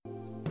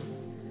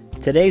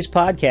Today's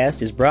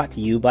podcast is brought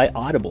to you by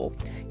Audible.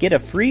 Get a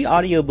free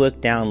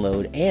audiobook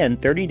download and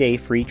 30-day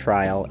free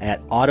trial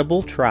at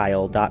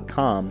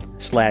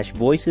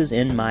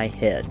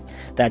audibletrial.com/voicesinmyhead.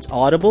 That's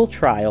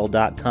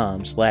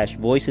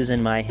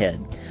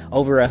audibletrial.com/voicesinmyhead.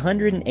 Over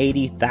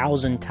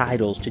 180,000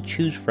 titles to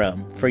choose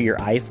from for your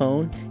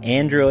iPhone,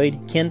 Android,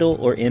 Kindle,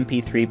 or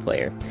MP3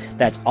 player.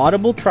 That's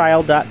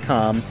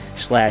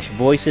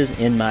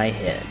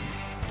audibletrial.com/voicesinmyhead.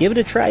 Give it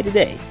a try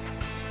today.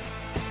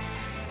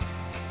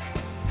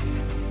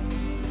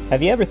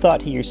 Have you ever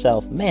thought to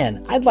yourself,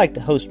 man, I'd like to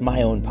host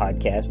my own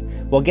podcast?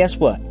 Well, guess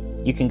what?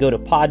 You can go to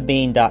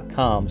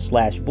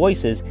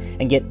podbean.com/voices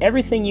and get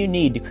everything you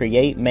need to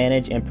create,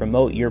 manage, and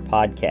promote your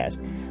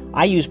podcast.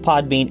 I use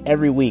Podbean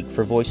every week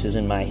for Voices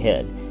in My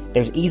Head.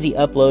 There's easy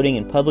uploading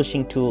and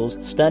publishing tools,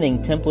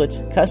 stunning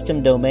templates,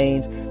 custom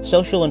domains,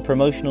 social and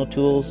promotional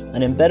tools,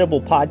 an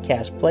embeddable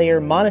podcast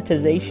player,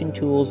 monetization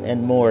tools,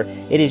 and more.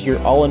 It is your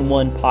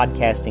all-in-one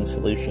podcasting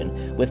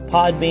solution. With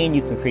Podbean,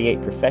 you can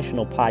create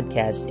professional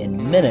podcasts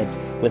in minutes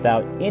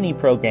without any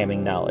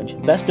programming knowledge.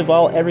 Best of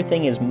all,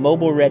 everything is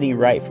mobile-ready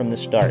right from the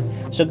start.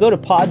 So go to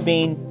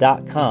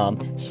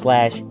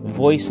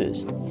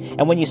podbean.com/voices.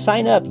 And when you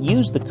sign up,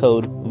 use the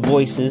code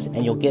VOICES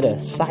and you'll get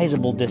a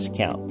sizable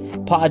discount.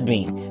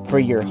 Podbean, for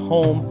your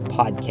home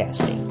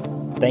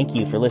podcasting. Thank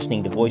you for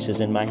listening to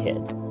Voices in My Head.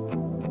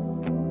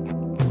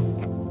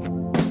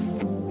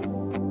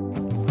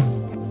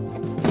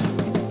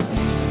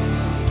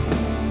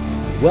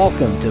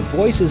 Welcome to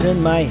Voices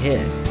in My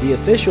Head, the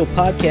official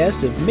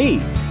podcast of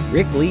me,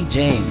 Rick Lee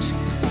James.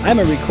 I'm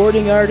a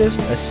recording artist,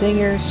 a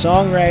singer,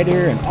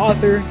 songwriter, an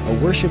author, a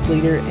worship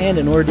leader, and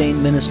an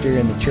ordained minister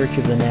in the Church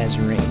of the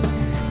Nazarene.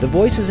 The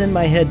Voices in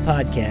My Head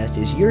podcast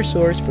is your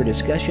source for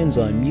discussions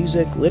on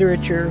music,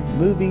 literature,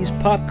 movies,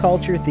 pop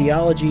culture,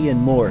 theology,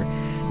 and more.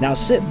 Now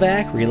sit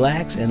back,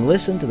 relax, and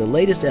listen to the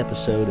latest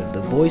episode of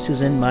the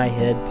Voices in My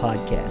Head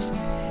podcast.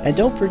 And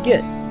don't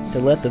forget to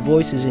let the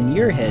voices in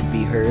your head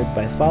be heard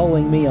by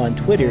following me on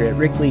Twitter at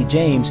Rick Lee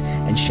James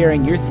and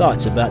sharing your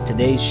thoughts about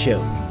today's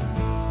show.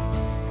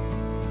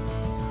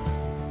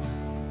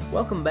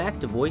 Welcome back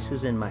to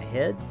Voices in My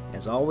Head.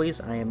 As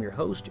always, I am your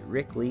host,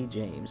 Rick Lee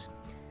James.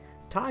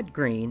 Todd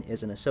Green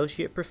is an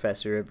associate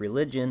professor of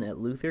religion at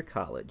Luther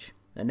College.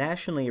 A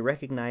nationally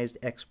recognized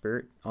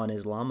expert on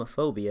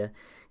Islamophobia,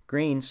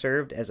 Green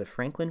served as a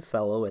Franklin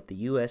Fellow at the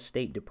U.S.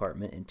 State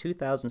Department in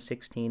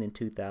 2016 and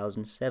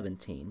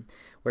 2017,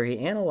 where he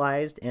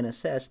analyzed and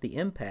assessed the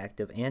impact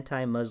of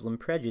anti-Muslim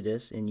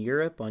prejudice in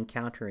Europe on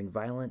countering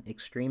violent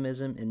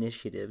extremism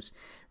initiatives,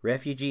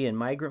 refugee and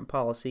migrant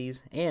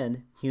policies,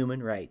 and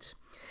human rights.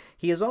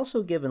 He has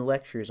also given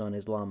lectures on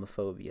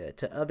Islamophobia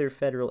to other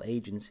federal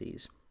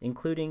agencies,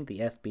 including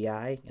the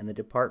FBI and the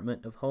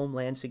Department of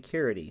Homeland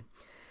Security.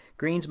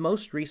 Green's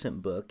most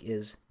recent book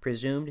is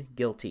Presumed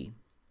Guilty: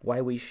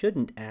 Why We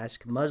Shouldn't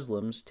Ask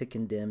Muslims to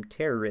Condemn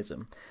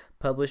Terrorism,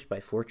 published by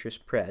Fortress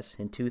Press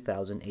in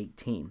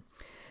 2018.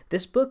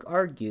 This book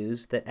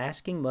argues that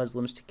asking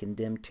Muslims to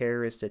condemn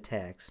terrorist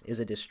attacks is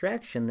a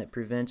distraction that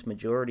prevents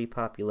majority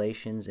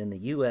populations in the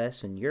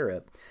U.S. and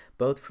Europe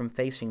both from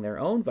facing their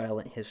own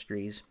violent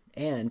histories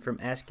and from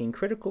asking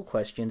critical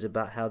questions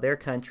about how their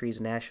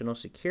country's national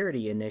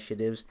security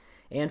initiatives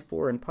and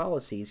foreign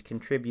policies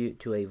contribute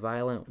to a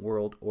violent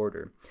world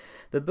order.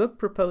 The book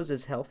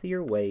proposes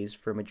healthier ways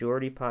for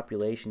majority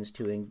populations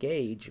to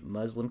engage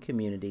Muslim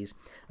communities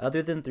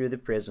other than through the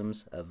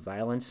prisms of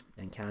violence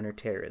and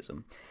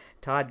counterterrorism.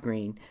 Todd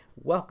Green,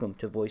 welcome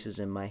to Voices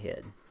in My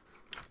Head.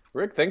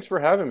 Rick, thanks for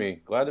having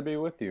me. Glad to be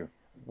with you.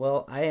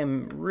 Well, I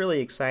am really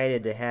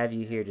excited to have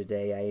you here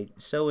today. I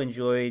so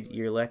enjoyed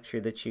your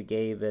lecture that you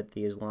gave at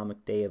the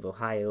Islamic Day of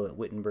Ohio at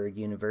Wittenberg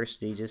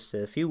University just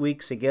a few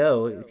weeks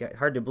ago. It's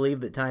hard to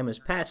believe that time has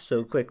passed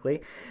so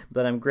quickly,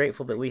 but I'm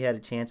grateful that we had a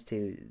chance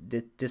to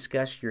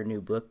discuss your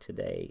new book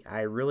today.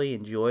 I really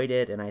enjoyed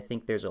it, and I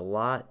think there's a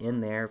lot in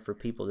there for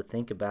people to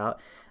think about,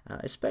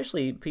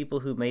 especially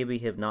people who maybe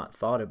have not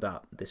thought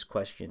about this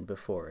question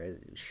before.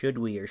 Should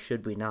we or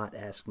should we not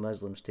ask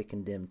Muslims to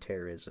condemn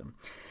terrorism?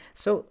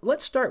 So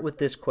let's start with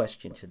this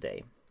question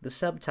today. The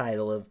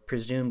subtitle of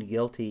Presumed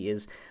Guilty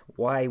is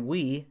Why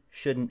We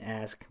Shouldn't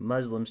Ask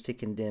Muslims to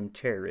Condemn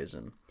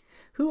Terrorism.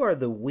 Who are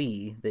the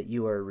we that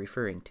you are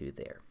referring to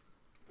there?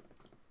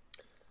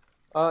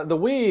 The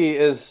we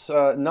is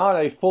not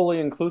a fully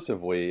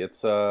inclusive we.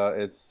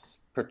 It's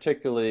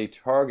particularly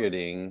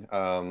targeting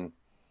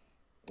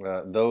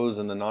those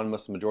in the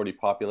non-Muslim majority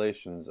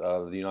populations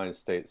of the United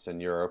States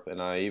and Europe.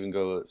 And I even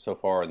go so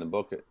far in the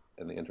book,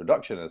 in the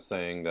introduction, as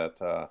saying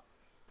that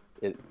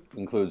it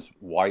includes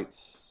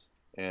whites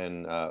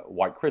and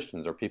white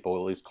Christians, or people,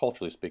 at least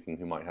culturally speaking,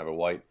 who might have a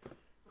white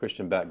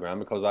Christian background,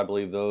 because I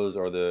believe those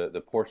are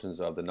the portions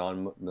of the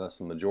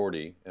non-Muslim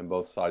majority in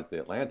both sides of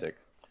the Atlantic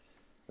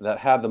that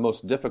have the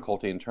most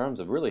difficulty in terms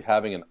of really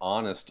having an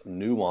honest,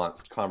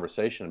 nuanced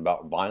conversation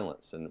about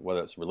violence, and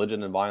whether it's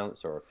religion and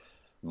violence or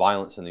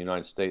violence in the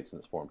United States and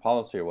its foreign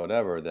policy or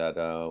whatever, that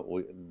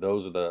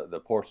those are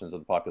the portions of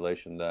the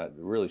population that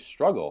really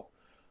struggle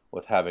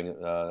with having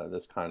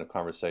this kind of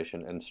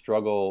conversation and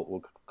struggle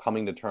with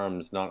coming to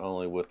terms not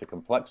only with the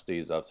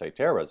complexities of, say,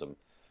 terrorism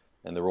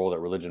and the role that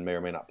religion may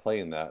or may not play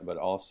in that, but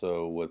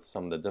also with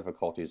some of the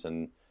difficulties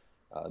in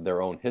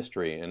their own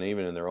history and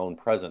even in their own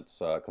present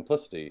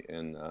complicity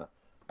in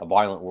a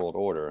violent world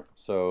order.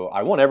 So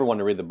I want everyone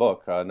to read the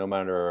book, no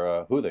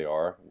matter who they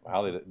are,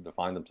 how they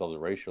define themselves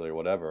racially or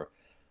whatever.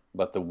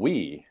 But the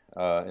we,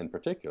 in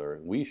particular,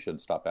 we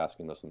should stop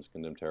asking Muslims to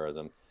condemn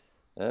terrorism,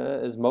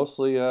 is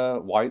mostly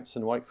whites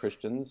and white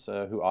Christians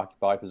who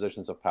occupy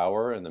positions of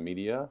power in the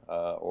media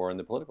or in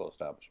the political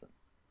establishment.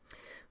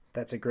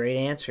 That's a great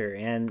answer.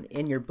 And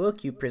in your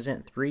book, you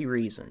present 3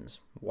 reasons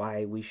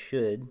why we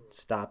should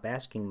stop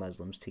asking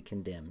Muslims to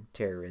condemn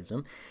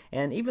terrorism.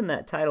 And even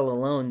that title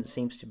alone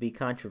seems to be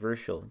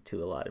controversial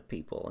to a lot of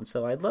people. And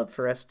so I'd love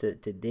for us to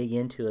dig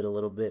into it a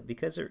little bit,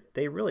 because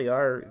they really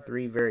are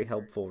 3 very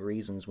helpful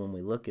reasons when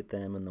we look at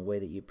them and the way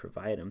that you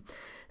provide them.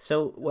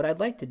 So what I'd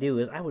like to do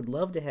is I would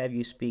love to have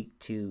you speak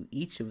to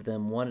each of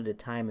them one at a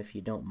time, if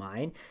you don't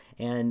mind.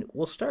 And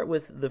we'll start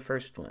with the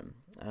first one.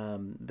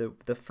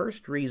 The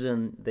first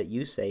reason that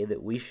you say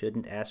that we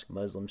shouldn't ask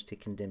Muslims to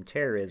condemn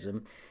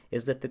terrorism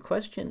is that the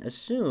question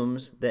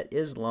assumes that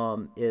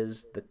Islam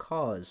is the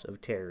cause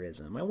of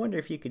terrorism. I wonder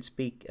if you could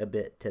speak a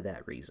bit to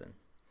that reason.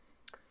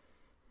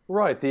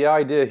 Right. The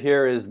idea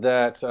here is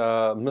that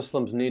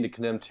Muslims need to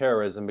condemn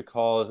terrorism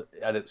because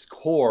at its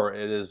core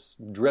it is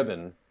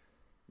driven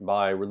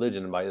by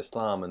religion and by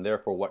Islam, and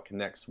therefore what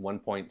connects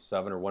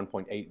 1.7 or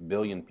 1.8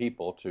 billion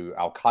people to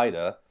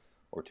Al-Qaeda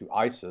or to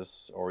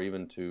ISIS or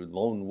even to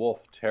lone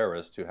wolf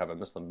terrorists who have a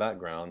Muslim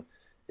background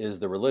is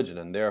the religion,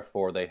 and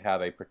therefore they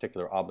have a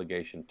particular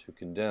obligation to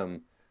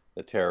condemn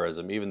the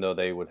terrorism, even though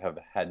they would have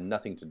had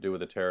nothing to do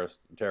with the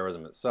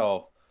terrorism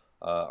itself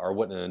or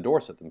wouldn't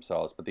endorse it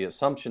themselves. But the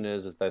assumption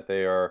is that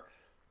they are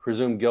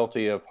presumed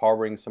guilty of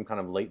harboring some kind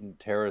of latent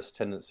terrorist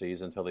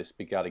tendencies until they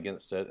speak out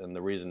against it, and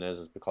the reason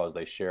is because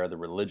they share the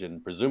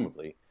religion,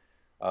 presumably,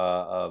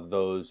 of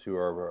those who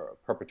are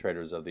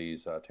perpetrators of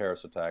these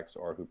terrorist attacks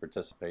or who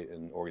participate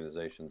in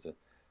organizations,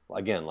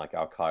 again, like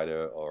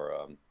Al-Qaeda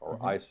or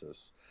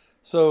ISIS.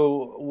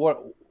 So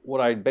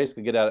what I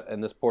basically get at in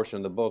this portion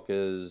of the book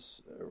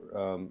is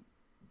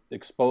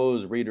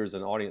expose readers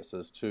and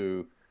audiences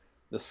to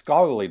the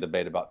scholarly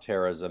debate about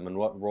terrorism and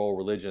what role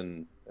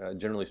religion,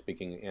 generally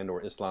speaking, and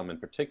or Islam in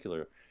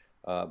particular,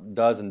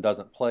 does and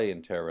doesn't play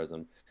in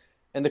terrorism.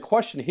 And the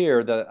question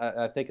here that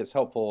I think is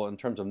helpful in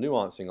terms of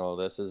nuancing all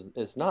this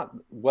is not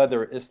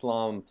whether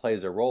Islam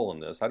plays a role in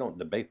this. I don't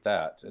debate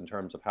that in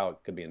terms of how it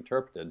could be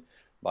interpreted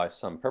by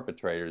some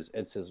perpetrators.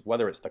 It's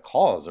whether it's the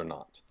cause or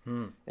not.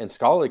 And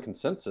scholarly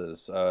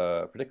consensus,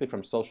 particularly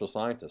from social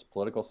scientists,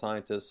 political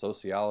scientists,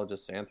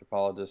 sociologists,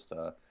 anthropologists,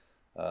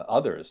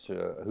 others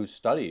who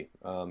study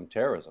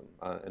terrorism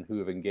and who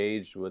have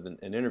engaged with in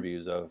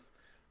interviews of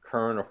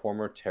current or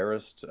former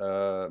terrorist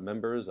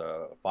members,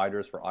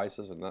 fighters for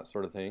ISIS and that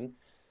sort of thing.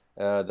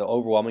 The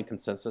overwhelming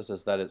consensus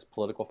is that it's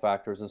political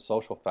factors and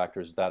social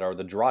factors that are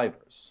the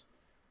drivers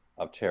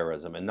of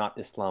terrorism and not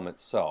Islam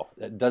itself.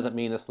 It doesn't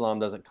mean Islam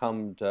doesn't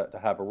come to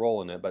have a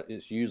role in it, but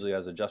it's usually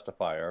as a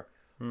justifier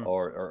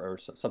or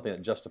something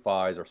that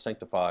justifies or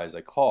sanctifies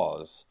a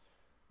cause.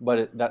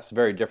 But that's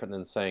very different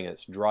than saying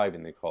it's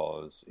driving the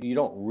cause. You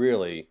don't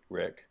really,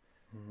 Rick,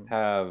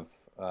 have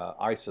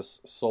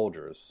ISIS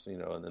soldiers,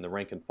 and the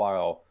rank and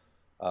file,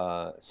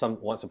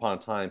 once upon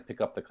a time,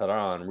 pick up the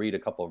Quran, read a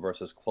couple of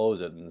verses,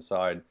 close it, and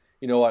decide,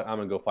 you know what, I'm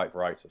going to go fight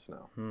for ISIS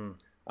now.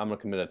 I'm going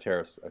to commit a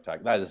terrorist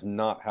attack. That is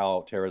not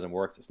how terrorism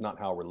works. It's not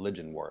how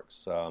religion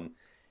works.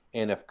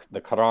 And if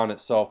the Quran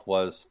itself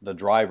was the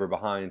driver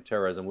behind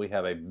terrorism, we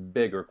have a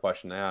bigger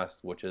question to ask,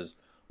 which is,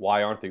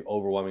 why aren't the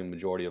overwhelming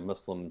majority of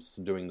Muslims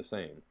doing the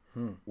same?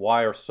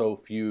 Why are so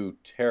few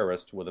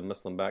terrorists with a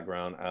Muslim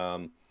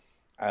background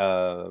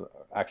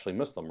actually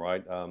Muslim,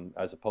 right?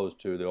 As opposed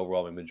to the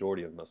overwhelming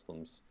majority of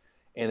Muslims.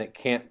 And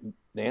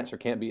the answer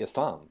can't be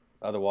Islam.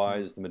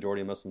 Otherwise, the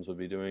majority of Muslims would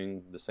be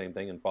doing the same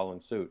thing and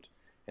following suit.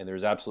 And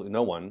there's absolutely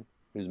no one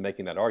who's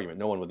making that argument,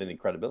 no one with any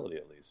credibility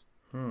at least.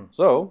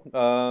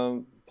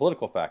 So,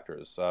 political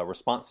factors,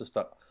 responses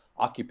to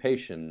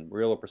occupation,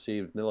 real or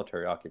perceived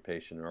military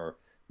occupation, are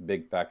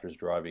big factors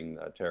driving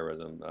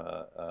terrorism.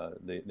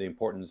 The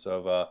importance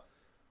of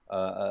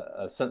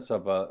a sense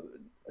of a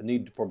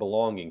need for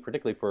belonging,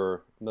 particularly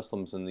for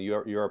Muslims in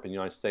Europe and the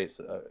United States,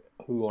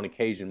 who on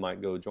occasion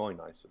might go join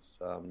ISIS.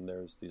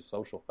 There's these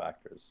social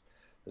factors,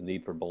 the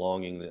need for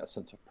belonging, a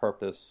sense of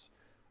purpose,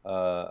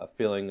 a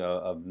feeling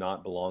of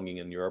not belonging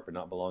in Europe or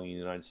not belonging in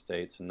the United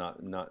States and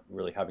not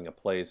really having a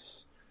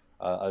place,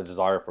 a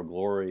desire for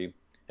glory,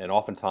 and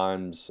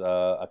oftentimes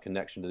a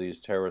connection to these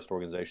terrorist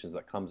organizations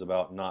that comes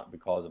about not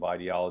because of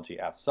ideology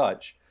as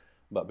such,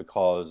 but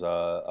because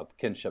of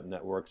kinship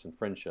networks and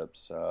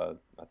friendships.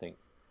 I think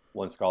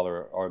one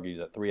scholar argued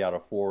that 3 out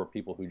of 4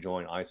 people who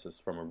join ISIS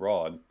from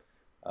abroad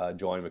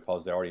join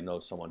because they already know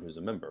someone who's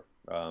a member,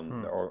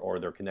 or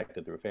they're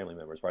connected through family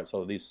members, right?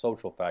 So these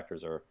social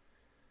factors are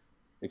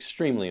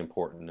extremely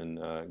important in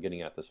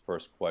getting at this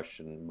first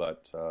question.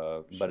 But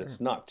Sure.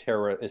 it's not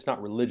terror. It's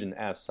not religion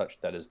as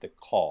such that is the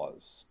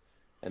cause,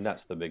 and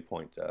that's the big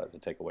point to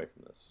take away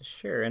from this.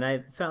 Sure, and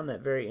I found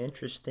that very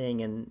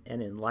interesting and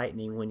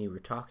enlightening when you were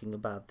talking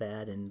about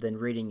that, and then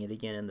reading it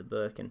again in the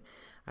book. And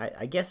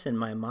I guess in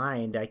my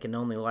mind, I can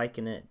only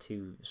liken it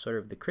to sort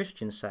of the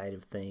Christian side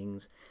of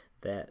things.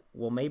 That,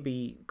 well,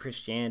 maybe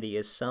Christianity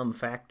is some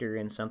factor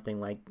in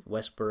something like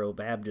Westboro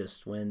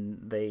Baptist when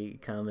they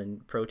come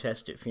and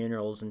protest at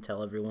funerals and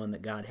tell everyone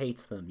that God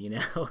hates them, you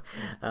know?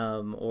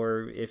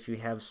 Or if you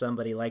have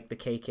somebody like the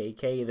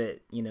KKK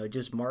that, you know,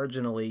 just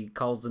marginally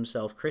calls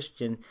themselves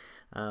Christian,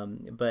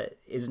 but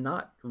is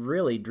not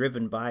really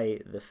driven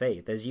by the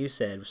faith. As you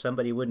said,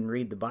 somebody wouldn't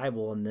read the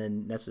Bible and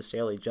then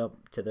necessarily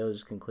jump to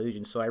those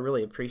conclusions. So I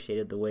really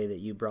appreciated the way that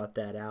you brought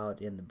that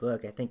out in the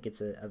book. I think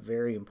it's a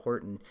very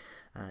important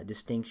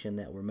distinction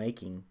that we're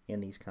making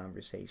in these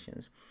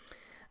conversations.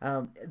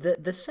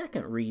 The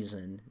second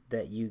reason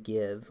that you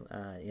give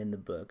in the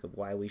book of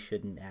why we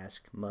shouldn't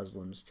ask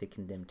Muslims to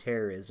condemn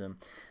terrorism,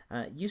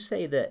 you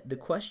say that the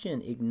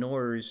question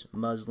ignores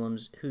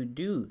Muslims who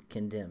do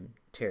condemn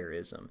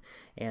terrorism.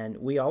 And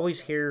we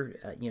always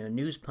hear,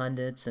 news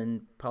pundits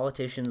and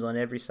politicians on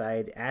every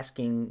side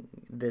asking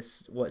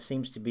this, what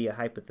seems to be a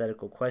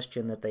hypothetical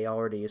question that they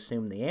already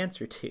assume the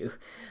answer to.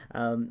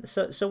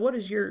 So what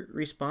is your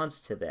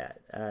response to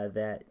that?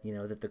 That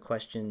the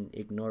question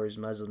ignores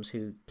Muslims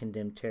who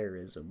condemn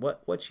terrorism.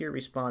 What's your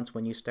response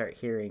when you start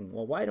hearing,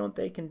 well, why don't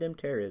they condemn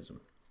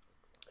terrorism?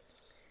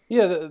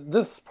 Yeah,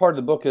 this part of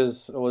the book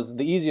was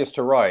the easiest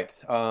to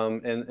write,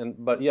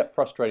 but yet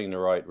frustrating to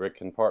write, Rick,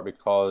 in part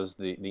because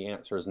the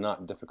answer is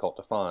not difficult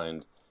to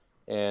find,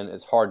 and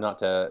it's hard not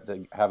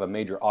to have a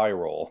major eye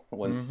roll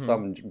when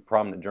some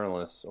prominent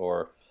journalist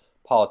or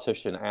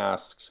politician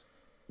asks,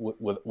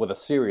 with a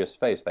serious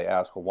face, they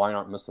ask, well, why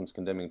aren't Muslims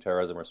condemning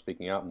terrorism or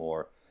speaking out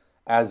more?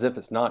 As if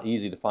it's not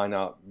easy to find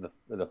out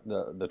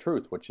the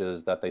truth, which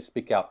is that they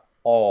speak out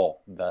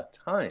all the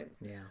time.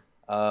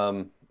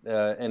 Yeah.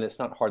 And it's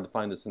not hard to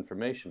find this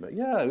information. But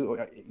yeah,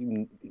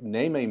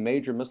 name a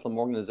major Muslim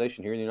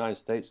organization here in the United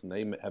States, and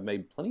they have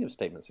made plenty of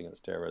statements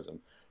against terrorism.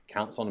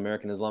 Council on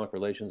American Islamic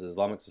Relations,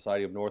 Islamic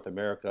Society of North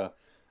America.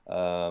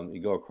 You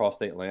go across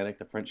the Atlantic,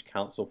 the French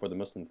Council for the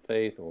Muslim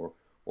Faith, or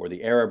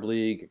the Arab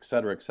League, et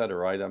cetera,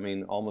 right? I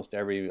mean, almost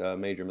every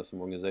major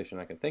Muslim organization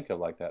I can think of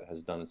like that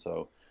has done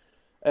so.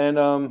 And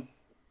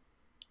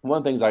one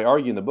of the things I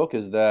argue in the book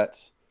is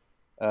that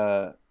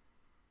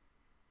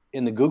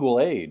in the Google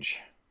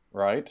age,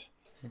 right?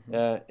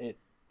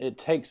 It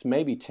takes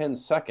maybe 10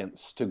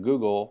 seconds to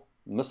Google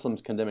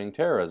Muslims condemning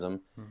terrorism,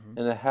 and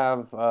to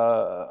have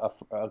a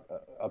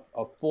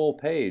full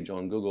page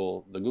on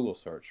the Google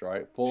search,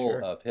 right?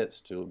 Full of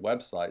hits to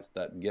websites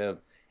that give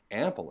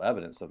ample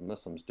evidence of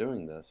Muslims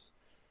doing this.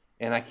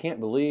 And I can't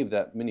believe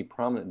that many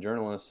prominent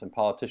journalists and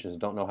politicians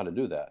don't know how to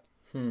do that.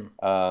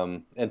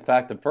 In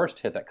fact, the first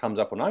hit that comes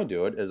up when I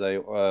do it is a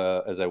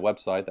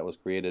website that was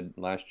created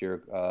last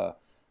year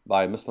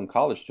by a Muslim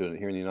college student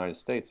here in the United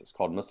States. It's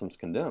called Muslims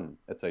Condemn.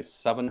 It's a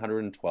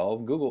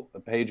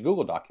 712 page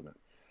Google document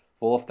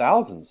full of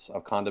thousands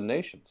of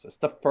condemnations. It's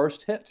the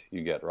first hit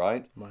you get,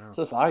 right? Wow.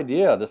 So this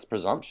idea, this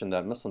presumption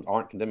that Muslims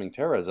aren't condemning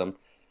terrorism,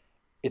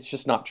 it's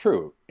just not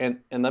true. And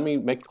let me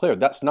make clear,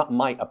 that's not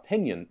my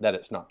opinion that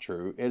it's not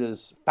true. It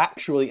is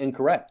factually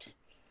incorrect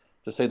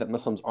to say that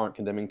Muslims aren't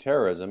condemning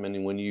terrorism.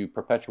 And when you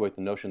perpetuate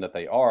the notion that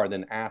they are,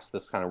 then ask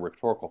this kind of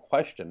rhetorical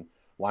question,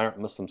 why aren't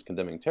Muslims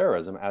condemning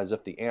terrorism, as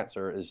if the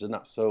answer is just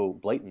not so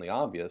blatantly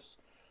obvious.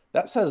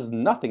 That says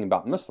nothing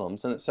about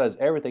Muslims, and it says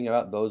everything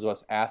about those of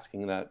us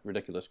asking that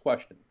ridiculous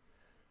question.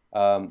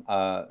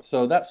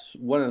 So that's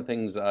one of the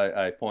things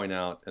I point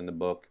out in the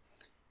book.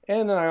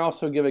 And then I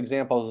also give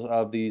examples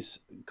of these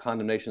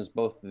condemnations,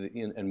 both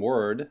in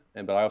word,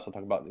 but I also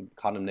talk about the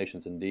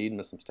condemnations in deed,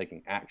 Muslims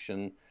taking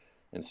action,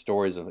 and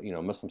stories of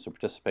Muslims who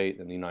participate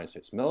in the United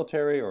States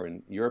military or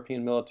in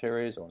European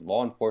militaries or in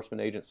law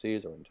enforcement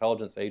agencies or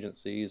intelligence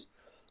agencies,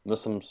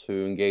 Muslims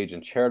who engage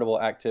in charitable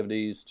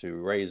activities to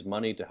raise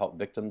money to help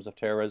victims of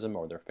terrorism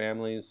or their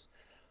families.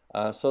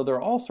 So there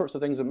are all sorts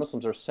of things that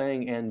Muslims are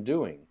saying and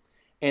doing.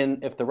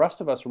 And if the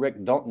rest of us,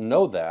 Rick, don't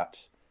know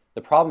that,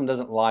 the problem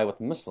doesn't lie with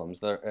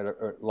Muslims,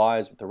 it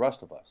lies with the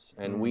rest of us,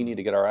 and we need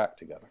to get our act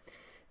together.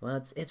 Well,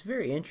 it's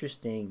very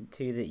interesting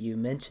too that you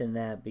mentioned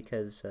that,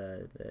 because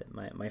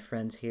my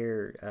friends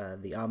here,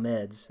 the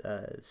Ahmeds,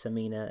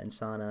 Samina and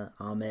Sana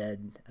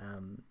Ahmed,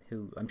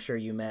 who I'm sure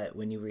you met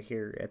when you were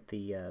here at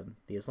the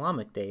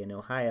Islamic Day in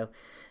Ohio,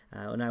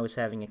 when I was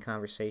having a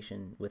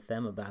conversation with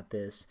them about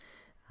this.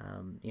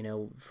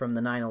 From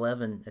the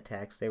 9/11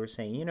 attacks, they were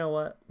saying, you know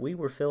what, we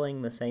were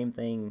feeling the same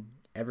thing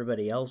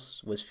everybody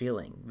else was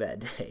feeling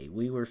that day.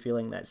 We were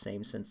feeling that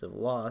same sense of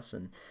loss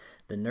and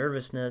the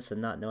nervousness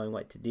and not knowing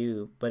what to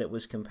do, but it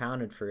was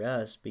compounded for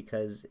us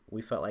because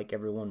we felt like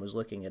everyone was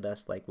looking at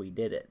us like we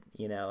did it,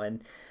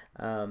 and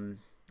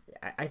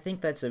I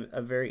think that's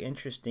a very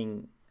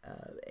interesting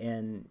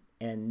and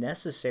and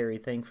necessary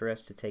thing for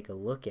us to take a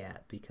look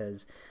at,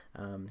 because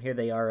here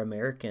they are,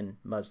 American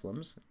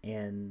Muslims,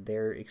 and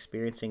they're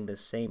experiencing the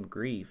same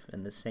grief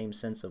and the same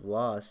sense of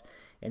loss,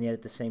 and yet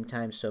at the same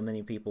time so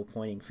many people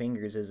pointing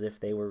fingers as if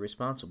they were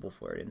responsible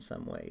for it in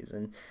some ways.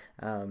 And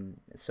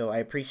so I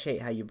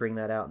appreciate how you bring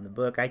that out in the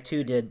book. I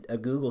too did a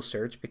Google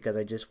search because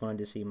I just wanted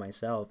to see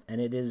myself, and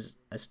it is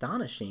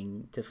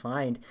astonishing to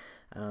find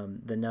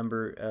the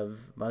number of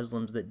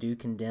Muslims that do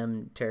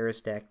condemn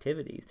terrorist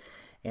activities.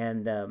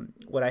 And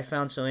what I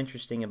found so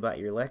interesting about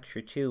your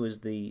lecture, too, is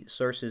the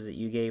sources that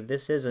you gave.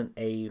 This isn't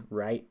a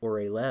right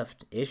or a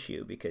left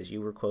issue, because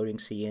you were quoting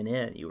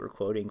CNN, you were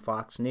quoting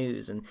Fox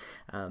News, and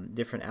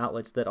different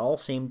outlets that all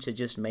seem to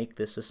just make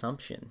this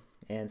assumption.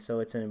 And so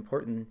it's an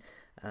important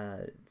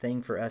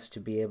thing for us to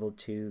be able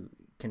to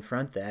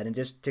confront that, and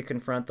just to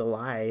confront the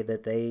lie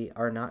that they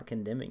are not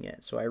condemning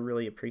it. So I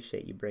really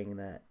appreciate you bringing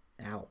that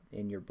out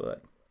in your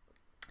book.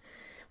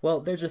 Well,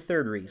 there's a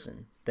third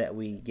reason that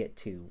we get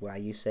to why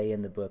you say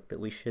in the book that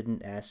we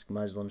shouldn't ask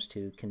Muslims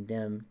to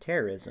condemn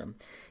terrorism.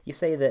 You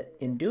say that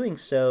in doing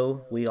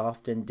so, we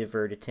often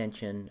divert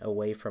attention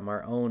away from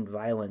our own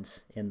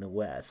violence in the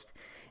West.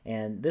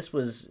 And this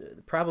was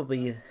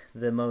probably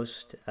the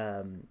most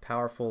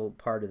powerful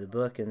part of the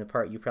book, and the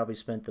part you probably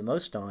spent the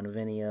most on of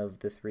any of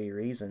the three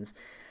reasons.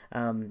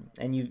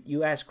 And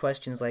you ask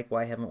questions like,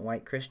 why haven't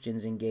white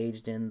Christians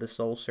engaged in the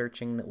soul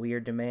searching that we are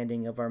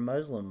demanding of our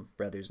Muslim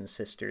brothers and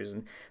sisters?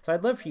 And so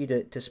I'd love for you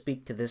to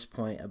speak to this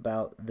point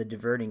about the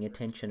diverting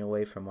attention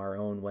away from our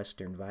own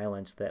Western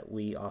violence that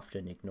we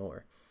often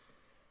ignore.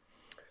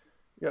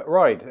 Yeah,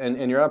 right,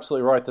 and you're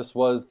absolutely right. This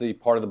was the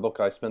part of the book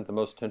I spent the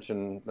most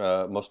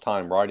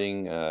time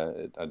writing.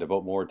 I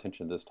devote more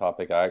attention to this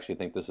topic. I actually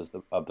think this is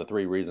of the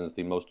three reasons,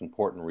 the most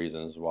important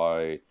reasons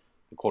why,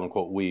 quote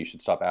unquote, we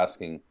should stop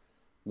asking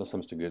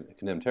Muslims to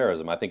condemn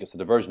terrorism. I think it's a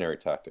diversionary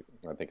tactic.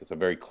 I think it's a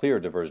very clear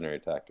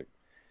diversionary tactic.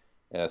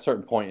 At a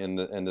certain point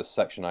in this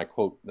section, I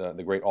quote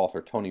the great author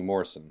Toni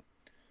Morrison,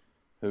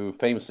 who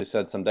famously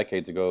said some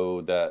decades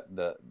ago that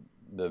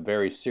the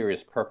very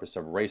serious purpose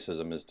of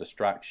racism is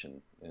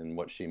distraction. And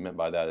what she meant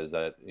by that is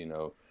that,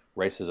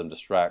 racism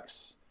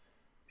distracts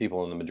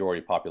people in the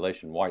majority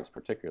population, whites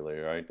particularly,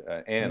 right?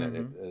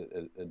 And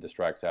it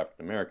distracts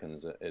African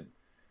Americans. It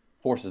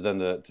forces them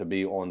to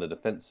be on the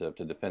defensive,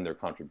 to defend their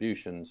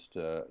contributions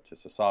to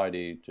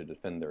society, to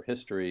defend their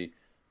history,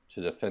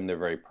 to defend their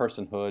very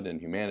personhood and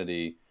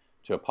humanity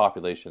to a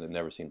population that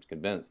never seems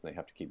convinced. And they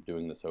have to keep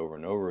doing this over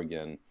and over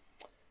again.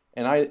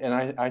 And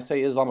I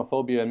say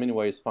Islamophobia in many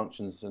ways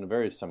functions in a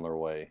very similar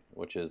way,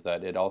 which is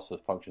that it also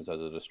functions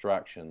as a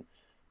distraction.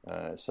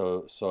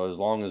 So as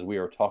long as we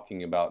are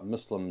talking about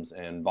Muslims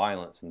and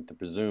violence and the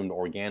presumed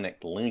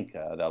organic link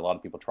that a lot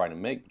of people try to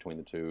make between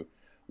the two,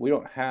 we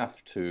don't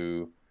have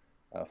to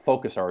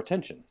focus our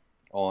attention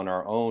on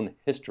our own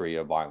history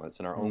of violence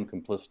and our own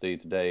complicity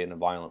today in a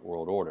violent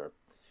world order.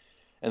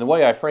 And the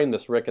way I frame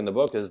this, Rick, in the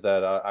book is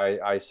that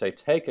I say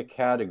take a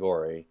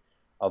category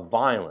of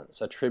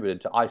violence attributed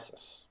to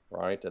ISIS,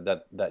 right?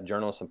 That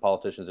journalists and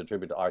politicians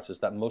attribute to ISIS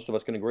that most of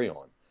us can agree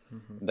on.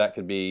 Mm-hmm. That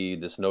could be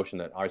this notion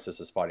that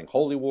ISIS is fighting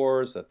holy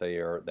wars, that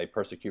they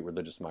persecute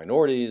religious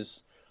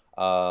minorities,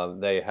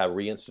 they have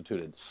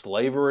reinstituted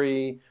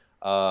slavery,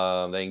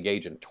 they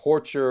engage in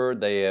torture,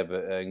 they have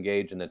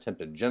engaged in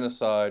attempted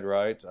genocide,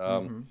 right?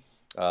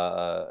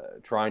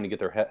 Trying to get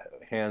their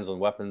hands on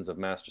weapons of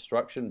mass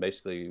destruction,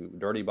 basically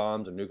dirty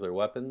bombs and nuclear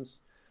weapons.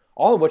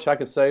 All of which I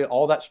could say,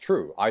 all that's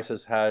true.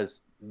 ISIS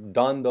has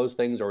done those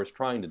things or is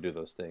trying to do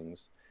those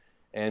things.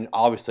 And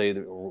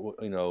obviously,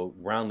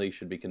 roundly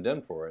should be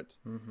condemned for it.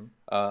 Mm-hmm.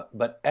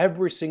 But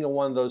every single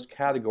one of those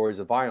categories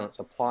of violence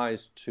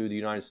applies to the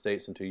United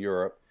States and to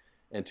Europe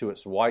and to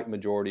its white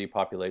majority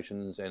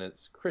populations and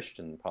its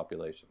Christian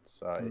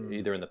populations,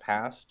 either in the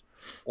past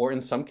or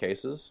in some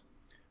cases,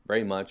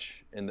 very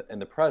much in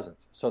the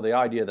present. So the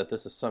idea that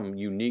this is some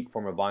unique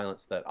form of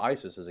violence that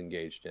ISIS is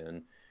engaged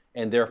in,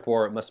 and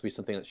therefore it must be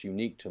something that's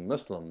unique to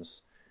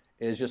Muslims,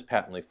 is just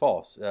patently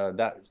false.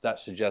 That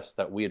suggests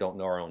that we don't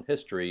know our own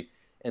history,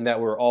 and that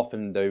we're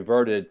often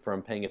diverted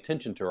from paying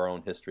attention to our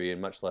own history and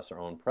much less our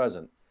own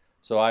present.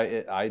 So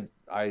I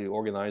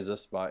organize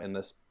this in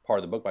this part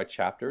of the book by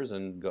chapters,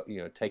 and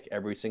take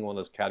every single one of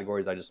those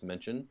categories I just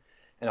mentioned,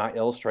 and I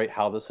illustrate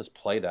how this has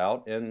played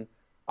out in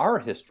our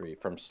history,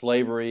 from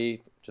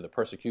slavery to the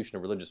persecution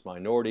of religious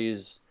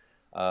minorities,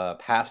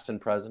 past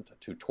and present,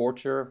 to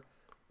torture,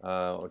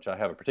 which I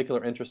have a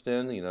particular interest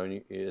in.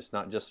 It's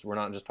not just we're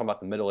not just talking about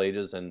the Middle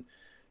Ages and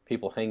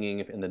people hanging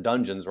in the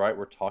dungeons, right?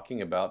 We're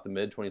talking about the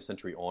mid-20th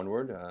century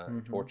onward,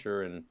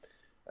 torture, and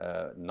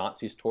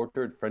Nazis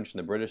tortured, French and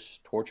the British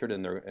tortured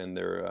in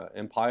their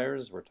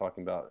empires. We're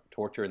talking about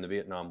torture in the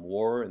Vietnam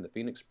War and the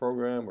Phoenix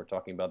program. We're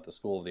talking about the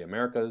School of the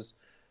Americas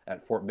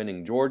at Fort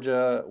Benning,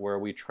 Georgia, where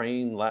we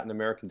train Latin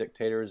American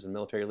dictators and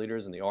military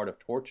leaders in the art of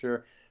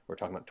torture. We're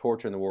talking about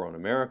torture in the War on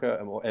America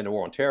and the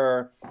War on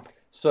Terror.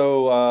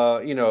 So,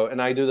 and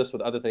I do this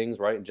with other things,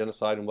 right?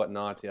 Genocide and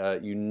whatnot.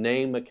 You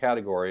name a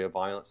category of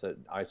violence that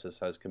ISIS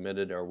has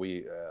committed, or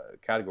we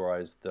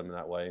categorize them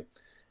that way.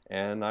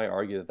 And I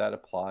argue that that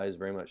applies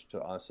very much to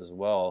us as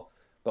well.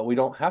 But we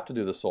don't have to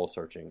do the soul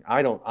searching.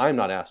 I'm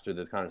not asked to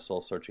do the kind of soul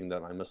searching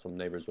that my Muslim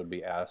neighbors would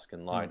be asked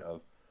in light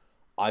of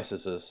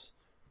ISIS's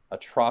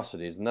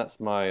atrocities. And that's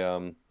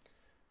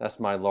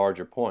my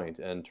larger point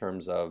in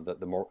terms of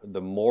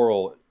the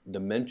moral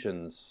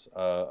dimensions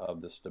of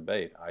this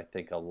debate. I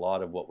think a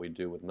lot of what we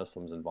do with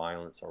Muslims and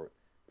violence, or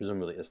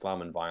presumably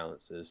Islam and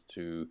violence, is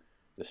to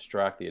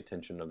distract the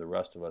attention of the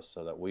rest of us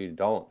so that we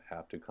don't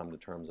have to come to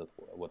terms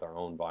with our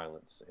own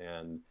violence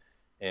and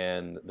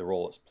the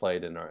role it's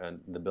played in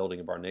the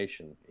building of our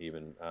nation,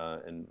 even,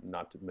 and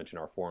not to mention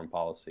our foreign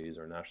policies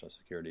or national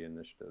security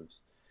initiatives.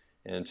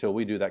 And until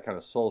we do that kind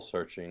of soul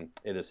searching,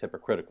 it is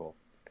hypocritical,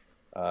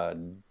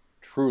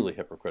 truly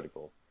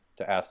hypocritical,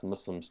 to ask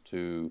Muslims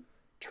to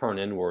turn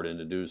inward and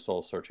to do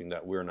soul searching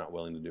that we're not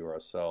willing to do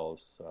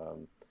ourselves.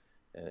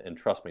 And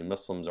trust me,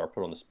 Muslims are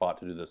put on the spot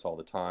to do this all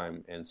the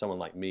time, and someone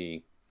like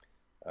me,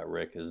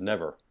 Rick, is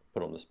never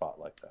put on the spot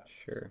like that.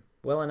 Sure.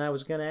 Well, and I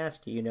was going to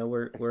ask you,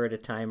 we're at a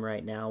time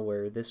right now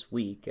where this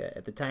week,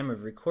 at the time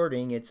of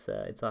recording, it's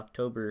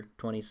October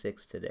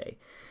 26th today,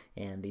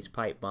 and these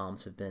pipe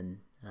bombs have been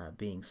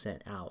being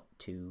sent out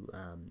to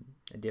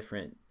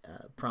different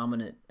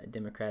prominent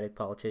Democratic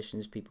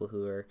politicians, people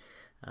who are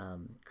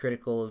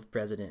critical of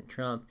President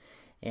Trump,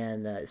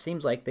 and it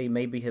seems like they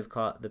maybe have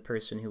caught the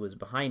person who was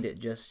behind it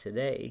just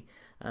today.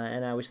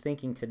 And I was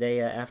thinking today,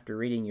 after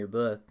reading your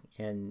book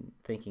and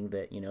thinking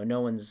that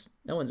no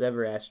one's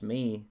ever asked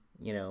me,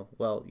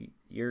 well,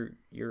 you're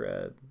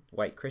a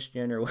white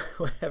Christian or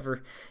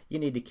whatever, you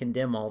need to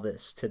condemn all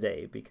this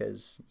today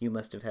because you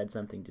must have had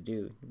something to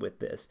do with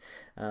this.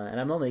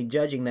 And I'm only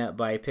judging that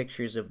by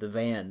pictures of the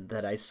van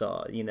that I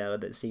saw,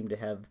 that seemed to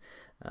have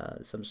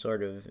some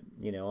sort of,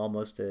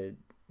 almost a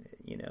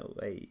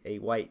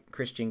white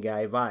Christian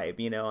guy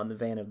vibe, on the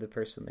van of the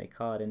person they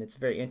caught. And it's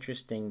very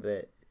interesting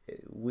that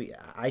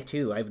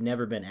I've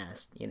never been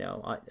asked,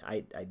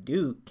 I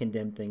do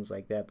condemn things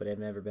like that, but I've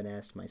never been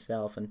asked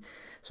myself. And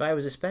so I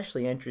was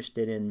especially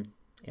interested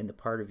in the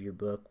part of your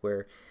book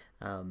where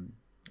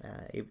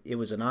it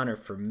was an honor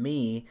for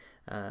me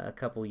a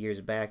couple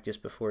years back,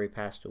 just before he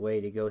passed away,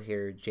 to go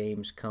hear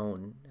James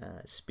Cone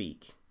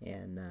speak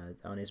and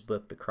on his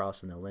book, The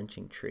Cross and the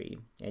Lynching Tree.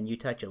 And you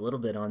touch a little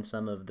bit on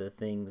some of the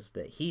things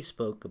that he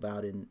spoke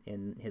about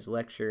in his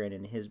lecture and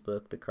in his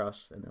book, The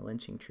Cross and the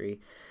Lynching Tree,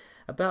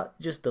 about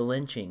just the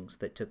lynchings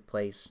that took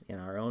place in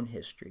our own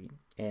history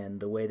and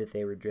the way that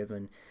they were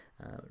driven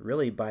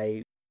really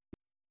by...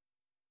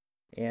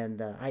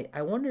 And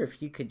I wonder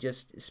if you could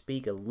just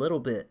speak a little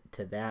bit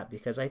to that,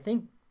 because I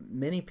think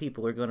many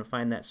people are going to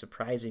find that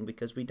surprising,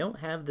 because we don't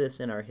have this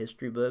in our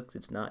history books.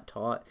 It's not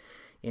taught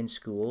in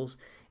schools,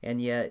 and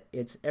yet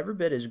it's every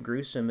bit as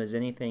gruesome as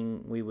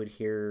anything we would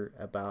hear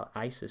about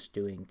ISIS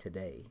doing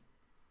today.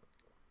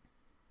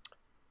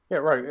 Yeah,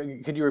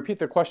 right. Could you repeat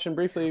the question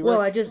briefly, Rick? Well,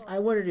 I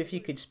wondered if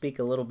you could speak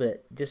a little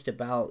bit just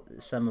about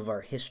some of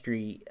our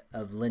history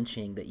of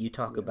lynching that you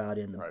talk about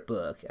in the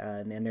book.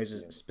 And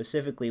there's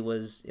specifically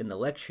was in the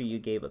lecture you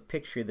gave a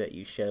picture that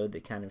you showed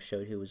that kind of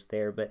showed who was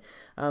there. But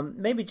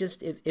maybe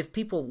just if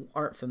people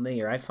aren't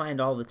familiar, I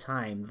find all the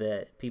time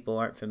that people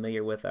aren't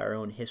familiar with our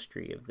own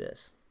history of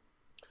this.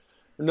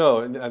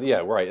 No,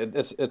 yeah, right.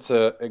 It's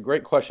a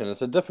great question.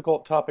 It's a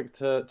difficult topic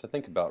to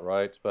think about,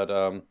 right?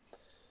 But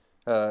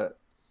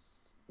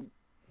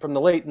from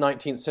the late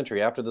 19th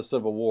century, after the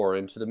Civil War,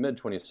 into the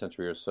mid-20th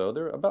century or so,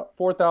 there were about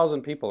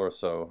 4,000 people or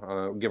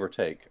so, give or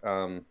take,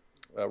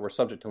 were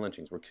subject to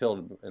lynchings, were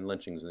killed in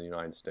lynchings in the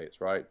United States,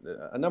 right?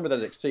 A number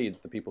that exceeds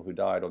the people who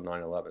died on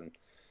 9/11.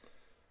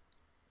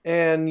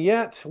 And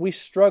yet, we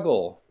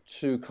struggle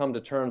to come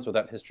to terms with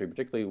that history,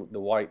 particularly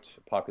the white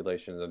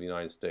population of the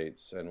United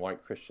States and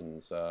white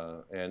Christians,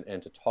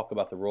 and to talk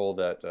about the role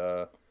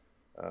that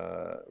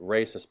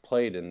race has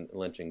played in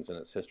lynchings in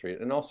its history,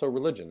 and also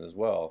religion as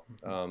well.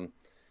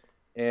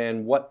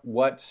 And what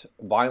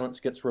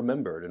violence gets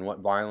remembered and what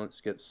violence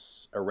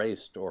gets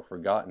erased or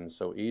forgotten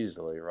so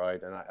easily,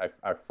 right? And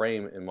I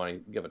frame, and when I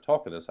give a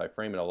talk of this, I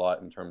frame it a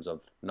lot in terms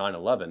of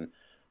 9/11,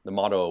 the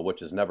motto of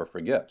which is never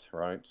forget,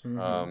 right?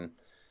 Mm-hmm.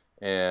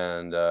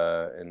 And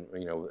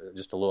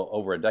just a little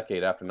over a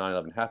decade after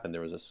 9/11 happened,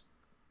 there was this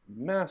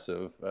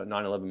massive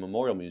 9/11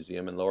 Memorial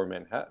Museum in Lower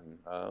Manhattan,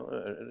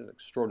 an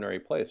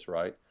extraordinary place,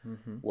 right?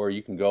 Mm-hmm. Where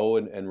you can go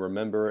and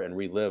remember and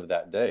relive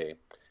that day.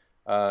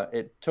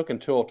 It took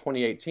until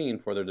 2018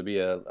 for there to be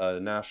a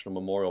national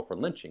memorial for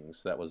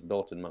lynchings that was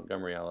built in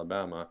Montgomery,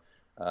 Alabama.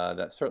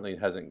 That certainly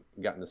hasn't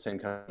gotten the same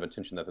kind of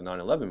attention that the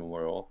 9/11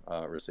 memorial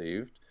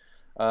received.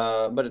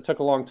 But it took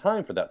a long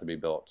time for that to be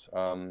built.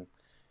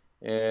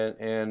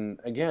 And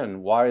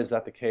again, why is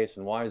that the case,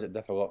 and why is it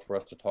difficult for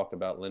us to talk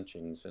about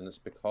lynchings? And it's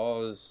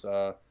because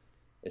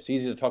it's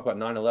easy to talk about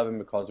 9/11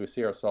 because we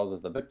see ourselves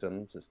as the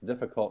victims. It's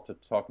difficult to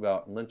talk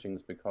about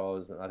lynchings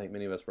because I think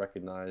many of us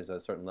recognize at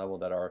a certain level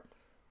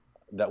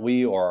that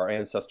we or our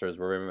ancestors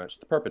were very much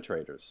the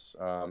perpetrators,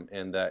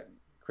 and that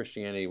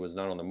Christianity was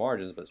not on the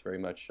margins, but it's very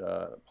much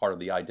part of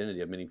the identity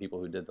of many people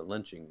who did the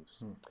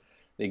lynchings.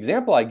 The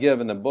example I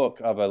give in the book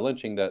of a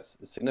lynching that's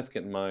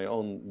significant in my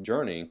own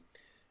journey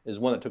is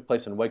one that took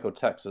place in Waco,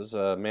 Texas.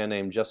 A man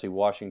named Jesse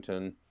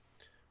Washington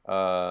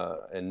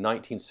in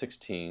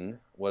 1916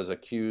 was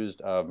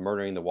accused of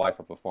murdering the wife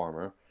of a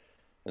farmer.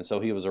 And so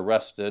he was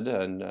arrested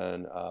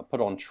and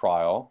put on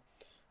trial.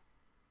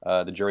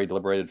 The jury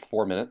deliberated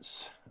 4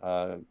 minutes,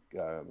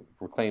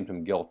 proclaimed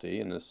him guilty,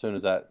 and as soon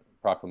as that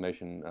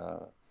proclamation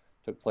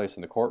took place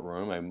in the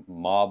courtroom, a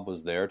mob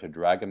was there to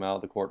drag him out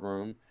of the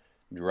courtroom,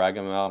 drag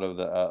him out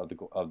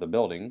of the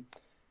building,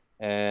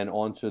 and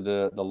onto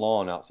the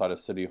lawn outside of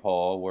City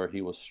Hall, where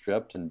he was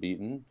stripped and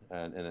beaten.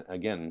 And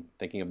again,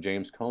 thinking of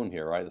James Cone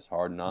here, right? It's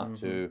hard not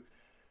to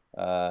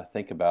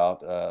think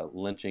about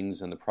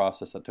lynchings and the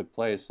process that took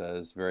place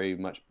as very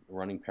much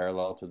running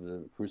parallel to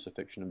the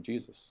crucifixion of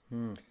Jesus.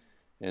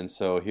 And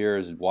so here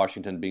is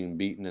Washington being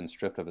beaten and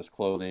stripped of his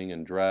clothing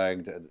and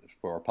dragged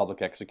for a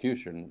public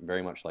execution,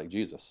 very much like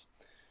Jesus.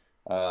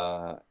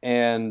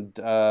 And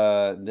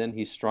then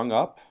he's strung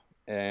up,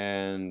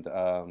 and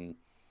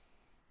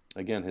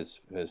again,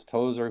 his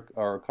toes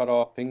are cut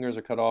off, fingers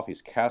are cut off,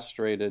 he's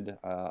castrated,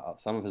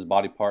 some of his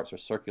body parts are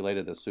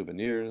circulated as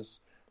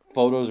souvenirs.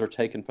 Photos are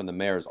taken from the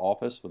mayor's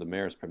office with the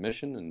mayor's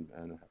permission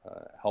and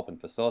help in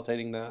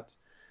facilitating that.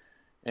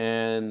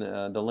 And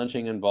the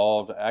lynching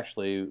involved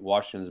actually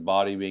Washington's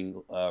body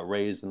being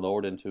raised and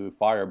lowered into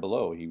fire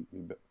below. He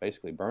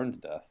basically burned to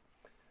death.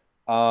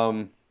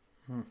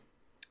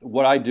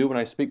 What I do when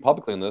I speak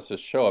publicly on this is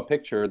show a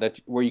picture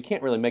where you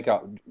can't really make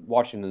out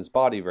Washington's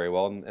body very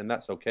well, and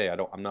that's okay.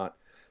 I'm not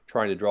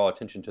trying to draw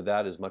attention to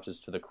that as much as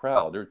to the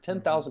crowd. There are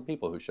 10,000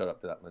 people who showed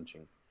up to that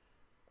lynching.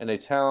 In a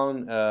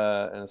town, in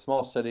a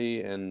small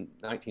city in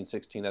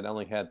 1916 that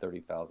only had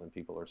 30,000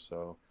 people or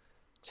so.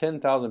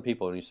 10,000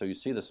 people, and so you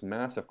see this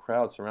massive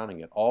crowd surrounding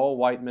it, all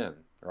white men,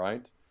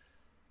 right?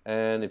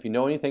 And if you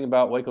know anything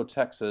about Waco,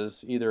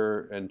 Texas,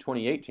 either in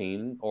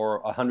 2018 or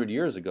 100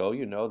 years ago,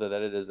 you know that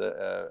it is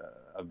a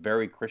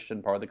very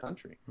Christian part of the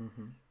country.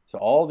 So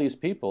all these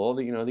people,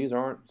 these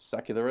aren't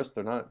secularists,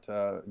 they're not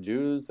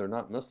Jews, they're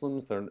not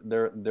Muslims,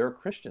 they're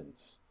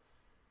Christians.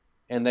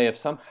 And they have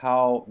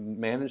somehow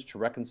managed to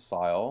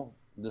reconcile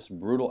this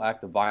brutal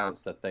act of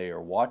violence that they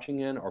are watching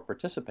in or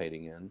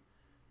participating in,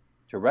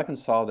 to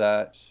reconcile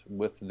that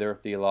with their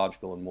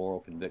theological and moral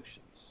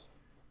convictions.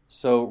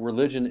 So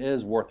religion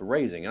is worth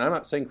raising. And I'm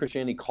not saying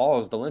Christianity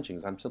caused the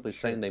lynchings. I'm simply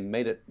saying they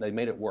made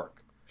it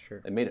work.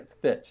 They made it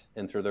fit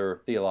into their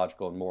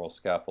theological and moral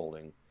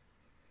scaffolding.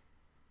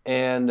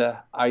 And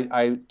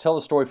I tell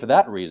the story for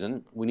that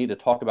reason. We need to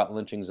talk about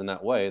lynchings in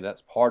that way.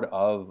 That's part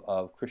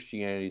of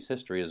Christianity's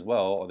history as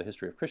well, or the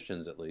history of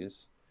Christians at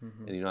least,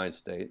 in the United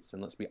States.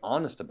 And let's be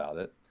honest about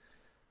it.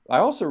 I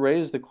also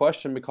raised the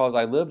question because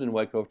I lived in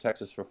Waco,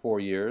 Texas for 4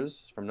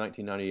 years, from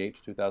 1998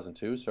 to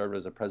 2002, served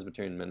as a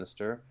Presbyterian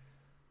minister,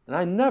 and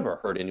I never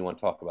heard anyone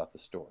talk about the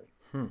story.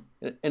 And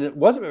it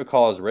wasn't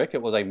because, Rick,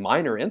 it was a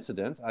minor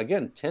incident.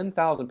 Again,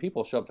 10,000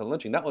 people show up to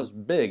lynching. That was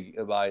big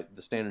by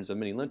the standards of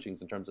many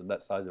lynchings in terms of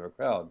that size of a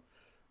crowd.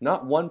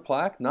 Not one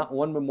plaque, not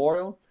one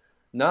memorial,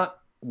 not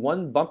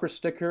one bumper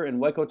sticker in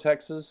Waco,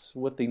 Texas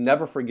with the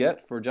never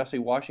forget for Jesse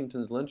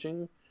Washington's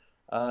lynching.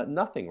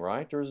 Nothing,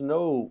 right? There's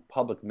no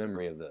public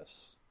memory of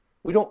this.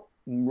 We don't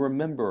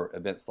remember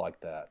events like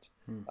that.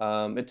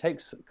 It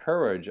takes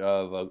courage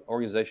of an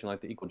organization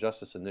like the Equal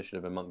Justice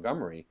Initiative in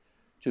Montgomery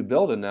to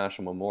build a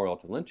national memorial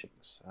to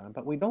lynchings.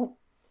 But we don't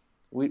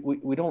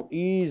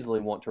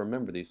easily want to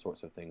remember these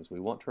sorts of things. We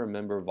want to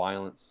remember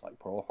violence like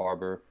Pearl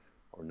Harbor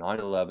or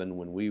 9/11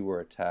 when we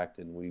were attacked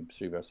and we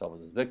perceive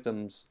ourselves as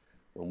victims.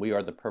 When we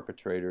are the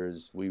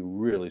perpetrators, we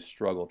really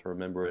struggle to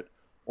remember it.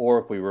 Or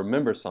if we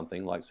remember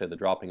something, like, say, the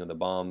dropping of the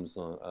bombs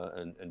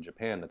in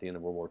Japan at the end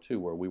of World War II,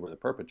 where we were the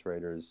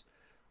perpetrators,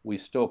 we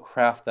still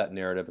craft that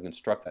narrative and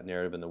construct that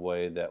narrative in the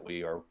way that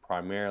we are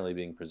primarily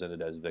being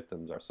presented as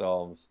victims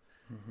ourselves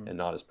and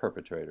not as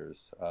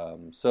perpetrators.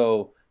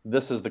 So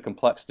this is the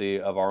complexity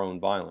of our own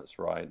violence,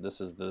 right?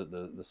 This is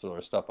the sort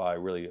of stuff I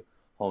really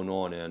hone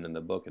on in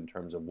the book in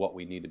terms of what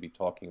we need to be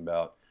talking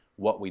about,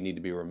 what we need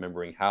to be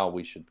remembering, how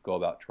we should go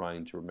about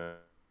trying to remember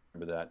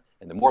that.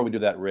 And the more we do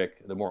that,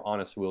 Rick, the more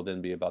honest we'll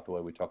then be about the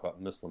way we talk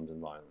about Muslims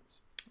and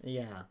violence.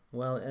 Yeah,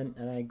 well,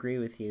 and I agree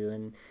with you.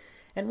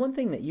 And one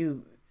thing that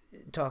you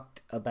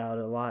talked about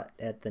a lot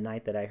at the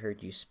night that I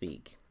heard you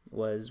speak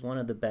was one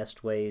of the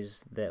best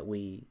ways that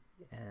we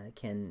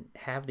can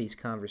have these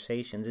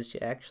conversations is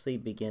to actually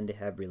begin to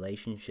have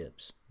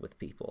relationships with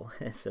people.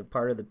 And so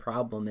part of the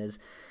problem is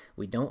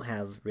we don't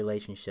have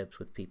relationships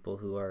with people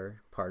who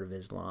are part of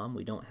Islam.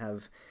 We don't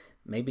have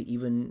maybe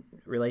even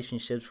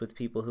relationships with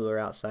people who are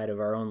outside of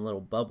our own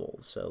little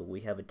bubbles. So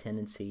we have a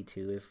tendency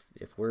to,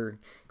 if we're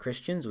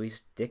Christians, we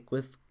stick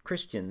with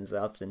Christians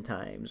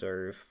oftentimes,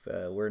 or if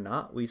we're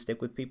not, we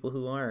stick with people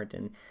who aren't.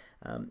 And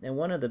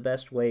one of the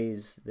best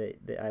ways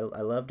that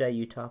I loved how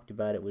you talked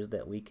about it was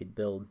that we could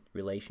build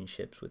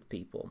relationships with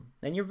people.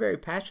 And you're very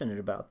passionate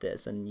about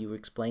this, and you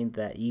explained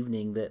that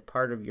evening that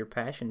part of your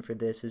passion for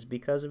this is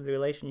because of the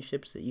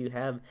relationships that you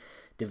have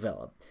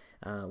developed.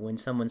 When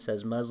someone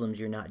says Muslims,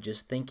 you're not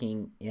just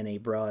thinking in a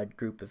broad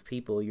group of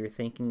people, you're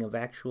thinking of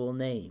actual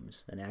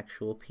names and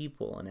actual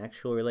people and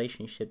actual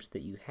relationships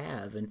that you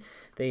have, and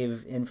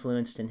they've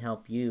influenced and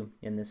helped you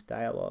in this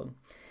dialogue.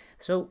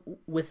 So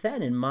with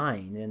that in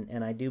mind,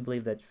 and I do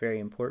believe that's very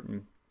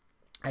important,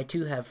 I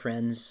too have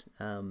friends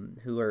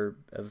who are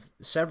of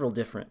several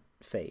different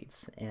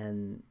faiths,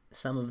 and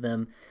some of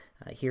them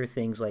hear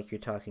things like you're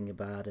talking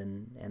about,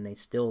 and they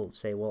still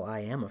say, well,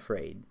 I am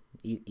afraid,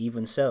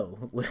 even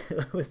so,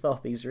 with all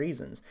these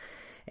reasons.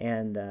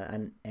 And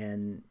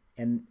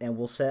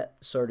we'll set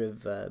sort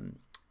of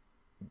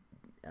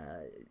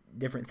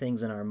different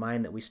things in our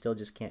mind that we still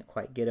just can't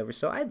quite get over.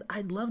 So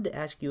I'd love to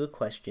ask you a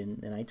question,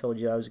 and I told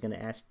you I was going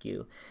to ask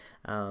you,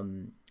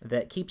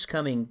 that keeps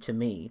coming to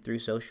me through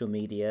social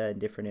media and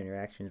different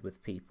interactions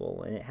with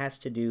people, and it has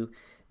to do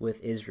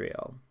with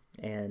Israel.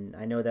 And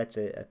I know that's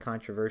a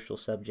controversial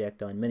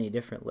subject on many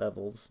different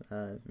levels,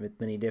 with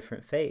many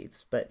different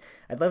faiths, but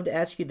I'd love to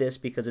ask you this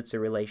because it's a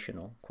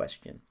relational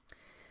question.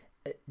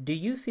 Do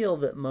you feel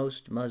that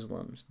most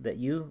Muslims that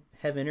you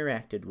have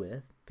interacted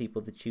with,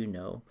 people that you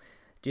know,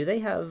 do they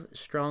have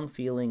strong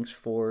feelings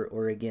for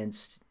or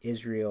against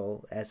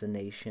Israel as a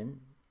nation?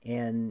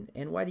 And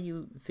why do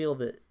you feel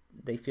that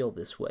they feel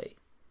this way?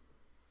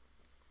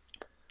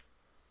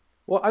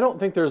 Well, I don't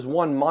think there's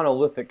one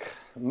monolithic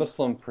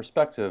Muslim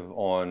perspective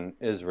on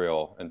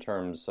Israel in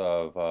terms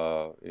of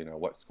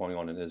what's going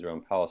on in Israel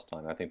and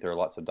Palestine. I think there are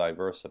lots of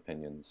diverse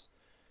opinions.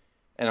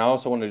 And I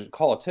also want to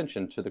call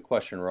attention to the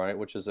question, right,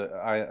 which is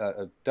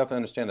I definitely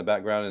understand the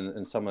background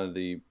and some of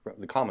the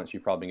comments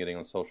you've probably been getting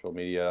on social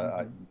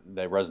media.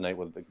 They resonate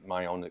with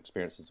my own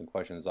experiences and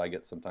questions I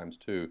get sometimes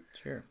too.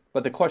 Sure.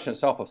 But the question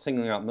itself of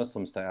singling out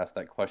Muslims to ask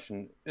that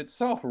question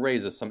itself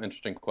raises some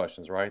interesting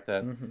questions, right?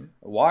 That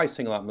why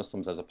single out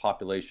Muslims as a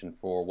population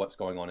for what's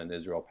going on in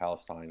Israel,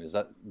 Palestine? Is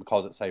that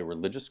because it's a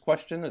religious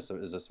question? Is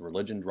this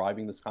religion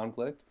driving this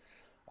conflict?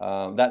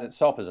 That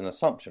itself is an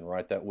assumption,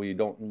 right, that we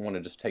don't want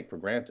to just take for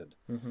granted,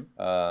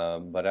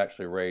 but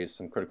actually raise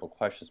some critical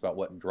questions about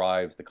what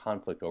drives the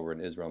conflict over in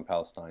Israel and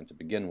Palestine to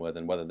begin with,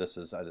 and whether this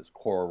is at its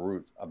core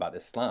root about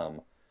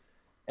Islam,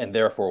 and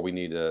therefore we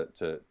need to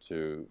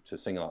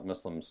single out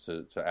Muslims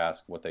to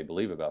ask what they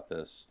believe about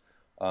this,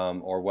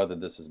 or whether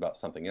this is about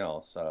something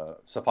else.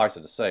 Suffice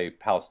it to say,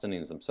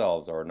 Palestinians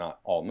themselves are not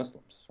all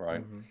Muslims,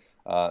 right?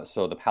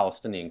 So the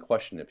Palestinian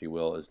question, if you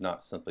will, is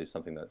not simply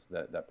something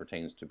that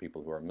pertains to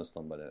people who are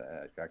Muslim, but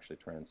it actually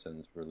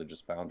transcends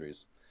religious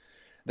boundaries.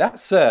 That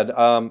said,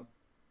 I'm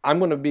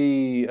going to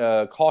be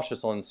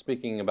cautious on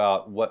speaking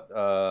about what,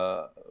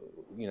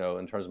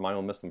 in terms of my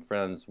own Muslim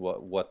friends,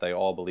 what they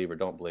all believe or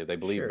don't believe. They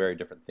believe very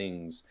different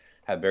things,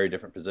 have very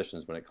different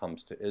positions when it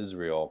comes to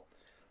Israel.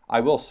 I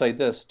will say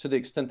this, to the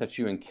extent that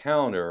you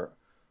encounter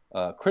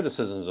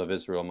criticisms of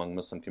Israel among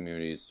Muslim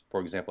communities,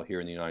 for example, here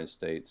in the United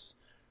States,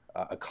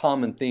 a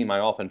common theme I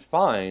often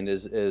find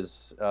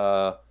is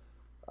a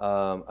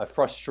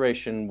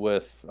frustration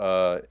with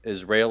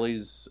Israeli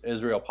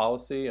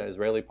policy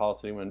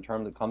when in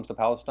terms it comes to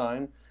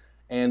Palestine,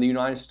 and the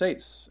United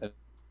States,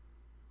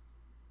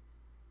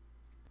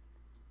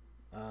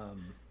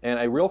 and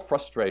a real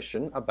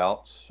frustration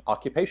about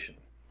occupation.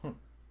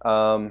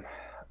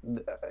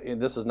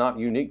 This is not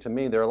unique to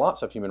me. There are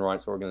lots of human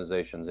rights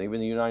organizations, even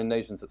the United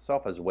Nations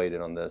itself has weighed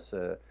in on this,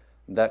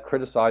 that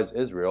criticize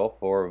Israel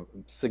for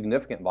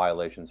significant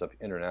violations of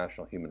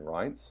international human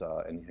rights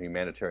and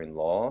humanitarian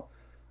law,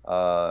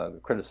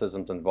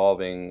 criticisms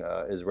involving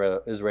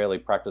Israeli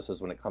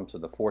practices when it comes to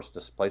the forced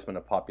displacement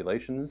of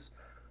populations,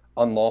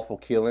 unlawful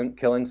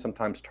killing,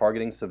 sometimes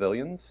targeting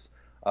civilians,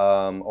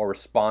 or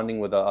responding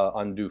with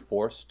undue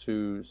force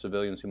to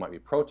civilians who might be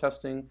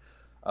protesting,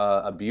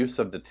 abuse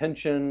of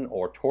detention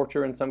or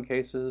torture in some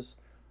cases,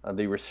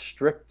 the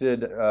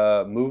restricted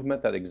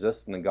movement that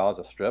exists in the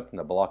Gaza Strip and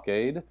the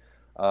blockade.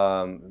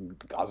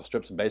 Gaza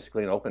Strip's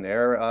basically an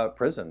open-air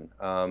prison,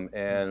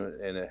 and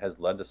it has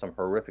led to some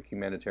horrific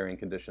humanitarian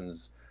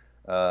conditions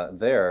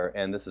there.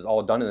 And this is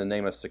all done in the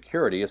name of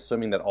security,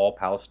 assuming that all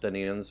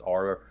Palestinians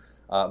are,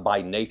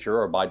 by nature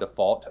or by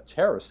default,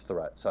 terrorist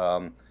threats,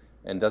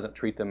 and doesn't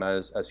treat them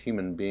as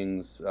human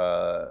beings,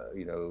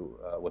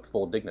 with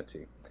full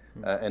dignity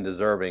and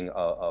deserving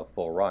of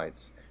full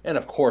rights. And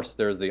of course,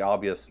 there's the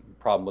obvious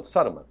problem with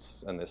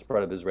settlements and the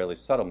spread of Israeli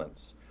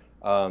settlements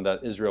that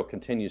Israel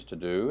continues to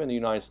do, and the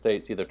United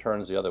States either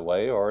turns the other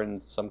way or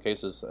in some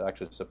cases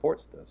actually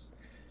supports this.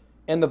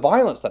 And the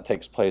violence that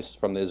takes place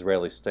from the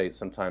Israeli state,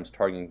 sometimes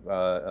targeting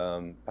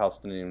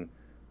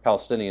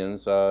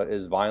Palestinians,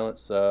 is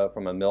violence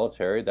from a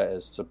military that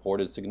is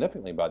supported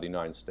significantly by the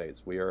United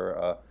States. We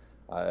are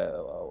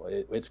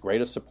its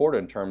greatest supporter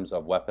in terms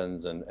of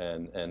weapons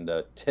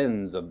and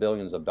tens of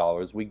billions of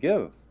dollars we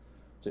give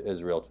to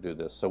Israel to do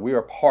this. So we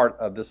are part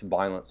of this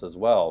violence as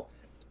well.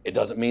 It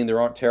doesn't mean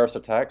there aren't terrorist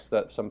attacks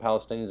that some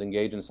Palestinians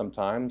engage in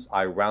sometimes.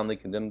 I roundly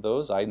condemn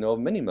those. I know of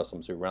many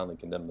Muslims who roundly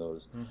condemn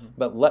those.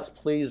 But let's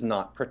please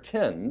not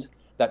pretend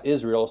that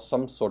Israel is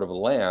some sort of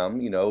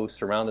lamb,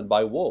 surrounded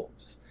by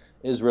wolves.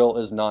 Israel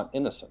is not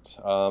innocent.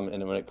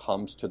 And when it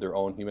comes to their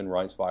own human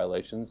rights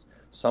violations,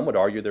 some would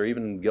argue they're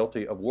even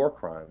guilty of war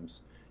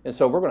crimes. And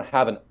so if we're going to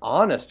have an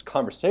honest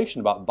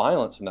conversation about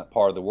violence in that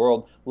part of the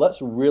world,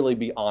 let's really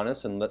be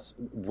honest and let's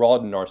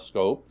broaden our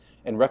scope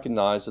and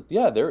recognize that,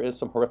 yeah, there is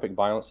some horrific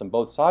violence on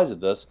both sides of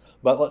this,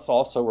 but let's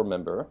also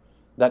remember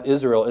that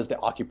Israel is the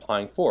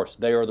occupying force.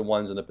 They are the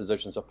ones in the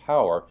positions of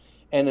power.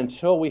 And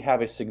until we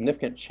have a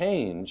significant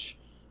change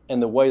in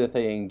the way that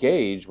they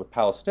engage with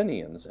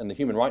Palestinians and the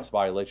human rights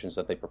violations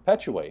that they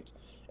perpetuate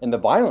and the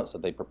violence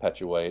that they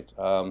perpetuate,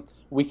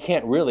 we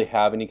can't really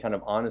have any kind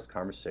of honest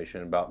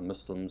conversation about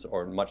Muslims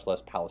or much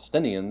less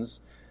Palestinians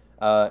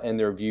and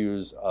their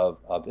views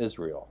of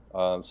Israel.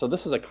 So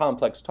this is a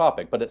complex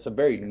topic, but it's a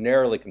very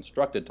narrowly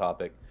constructed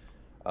topic,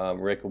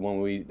 Rick. When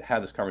we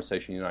have this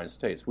conversation in the United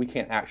States, we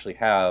can't actually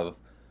have,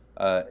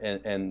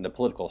 in the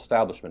political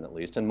establishment at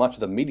least, and much of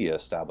the media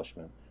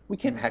establishment, we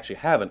can't actually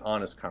have an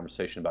honest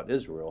conversation about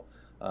Israel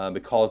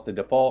because the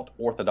default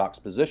orthodox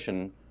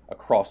position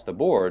across the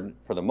board,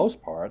 for the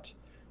most part,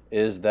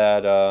 is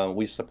that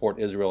we support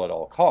Israel at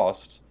all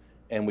costs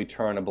and we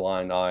turn a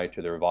blind eye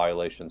to their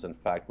violations. In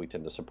fact, we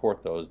tend to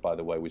support those by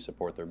the way we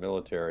support their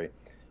military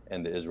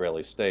and the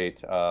Israeli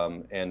state,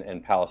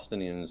 and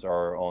Palestinians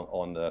are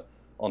on the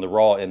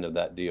raw end of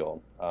that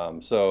deal.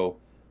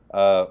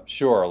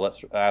 Sure,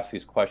 let's ask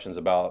these questions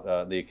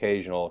about the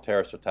occasional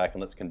terrorist attack, and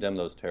let's condemn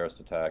those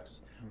terrorist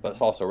attacks. But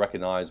let's also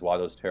recognize why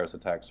those terrorist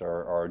attacks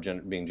are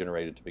being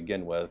generated to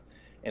begin with,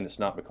 and it's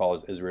not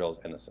because Israel is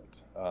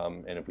innocent.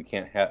 And if we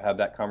can't have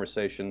that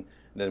conversation,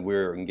 then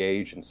we're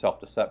engaged in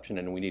self-deception,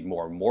 and we need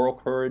more moral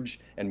courage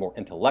and more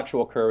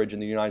intellectual courage in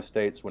the United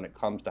States when it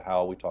comes to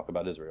how we talk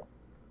about Israel.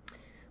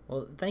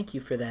 Well, thank you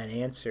for that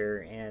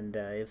answer. And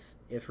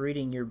if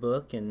reading your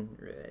book and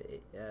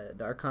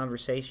our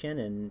conversation,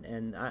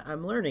 and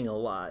I'm learning a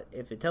lot.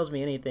 If it tells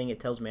me anything, it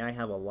tells me I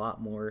have a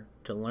lot more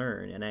to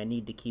learn, and I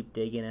need to keep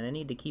digging, and I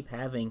need to keep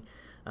having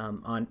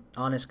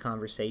honest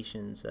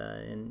conversations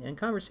and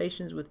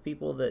conversations with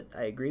people that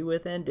I agree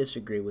with and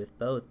disagree with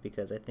both,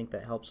 because I think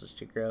that helps us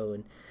to grow.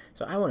 And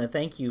so I want to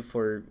thank you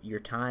for your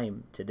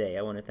time today.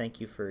 I want to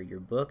thank you for your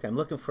book. I'm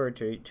looking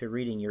forward to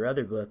reading your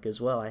other book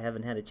as well. I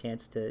haven't had a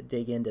chance to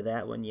dig into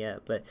that one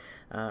yet, but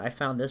I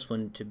found this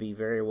one to be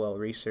very well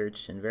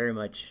researched and very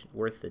much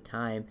worth the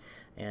time.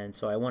 And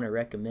so I want to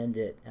recommend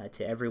it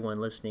to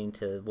everyone listening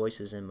to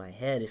Voices in My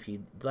Head. If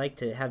you'd like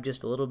to have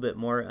just a little bit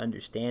more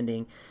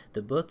understanding,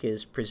 the book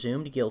is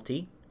Presumed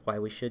Guilty: Why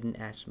We Shouldn't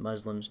Ask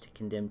Muslims to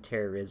Condemn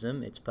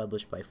Terrorism. It's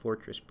published by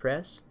Fortress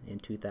Press in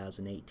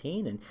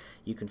 2018, and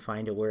you can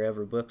find it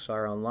wherever books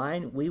are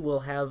online. We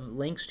will have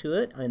links to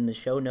it in the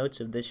show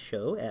notes of this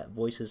show at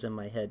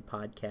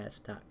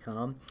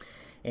voicesinmyheadpodcast.com.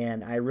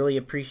 And I really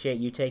appreciate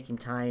you taking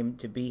time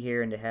to be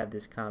here and to have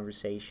this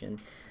conversation.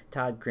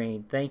 Todd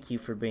Green, thank you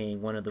for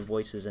being one of the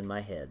voices in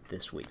my head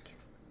this week.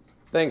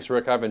 Thanks,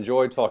 Rick. I've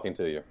enjoyed talking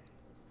to you.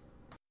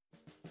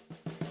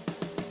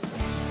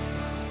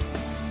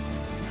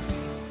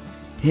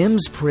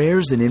 Hymns,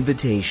 Prayers, and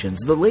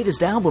Invitations, the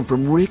latest album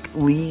from Rick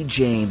Lee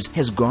James,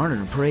 has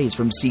garnered praise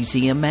from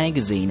CCM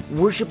Magazine,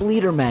 Worship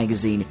Leader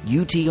Magazine,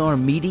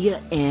 UTR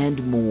Media,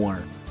 and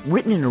more.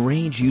 Written and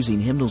arranged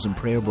using hymnals and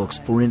prayer books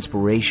for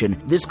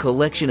inspiration, this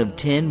collection of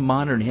 10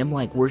 modern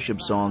hymn-like worship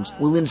songs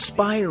will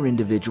inspire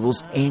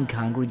individuals and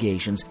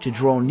congregations to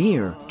draw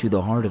near to the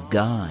heart of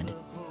God.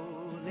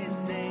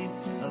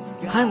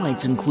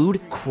 Highlights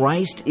include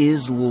Christ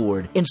is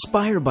Lord,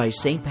 inspired by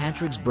St.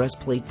 Patrick's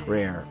Breastplate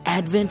Prayer,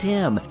 Advent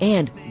Hymn,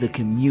 and the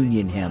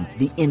Communion Hymn,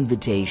 The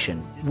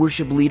Invitation.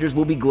 Worship leaders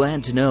will be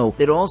glad to know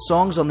that all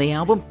songs on the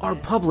album are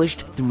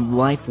published through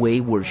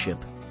Lifeway Worship.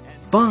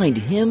 Find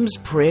Hymns,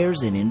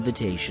 Prayers, and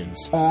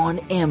Invitations on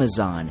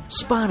Amazon,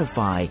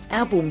 Spotify,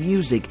 Apple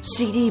Music,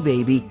 CD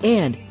Baby,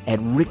 and at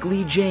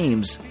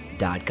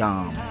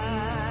rickleejames.com.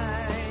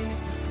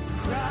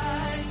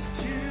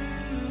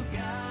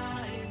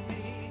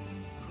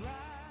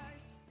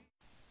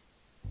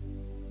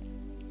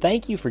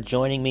 Thank you for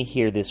joining me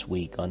here this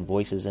week on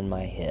Voices in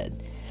My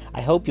Head.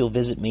 I hope you'll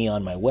visit me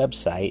on my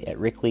website at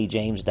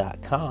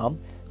rickleejames.com,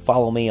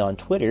 follow me on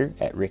Twitter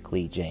at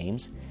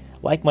rickleejames,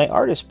 like my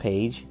artist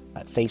page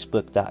at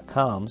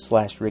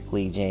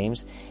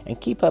facebook.com/rickleejames,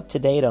 and keep up to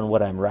date on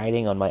what I'm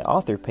writing on my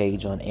author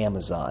page on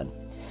Amazon.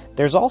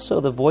 There's also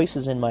the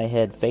Voices in My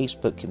Head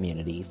Facebook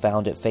community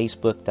found at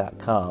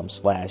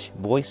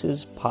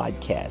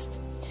facebook.com/voicespodcast.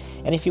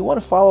 And if you want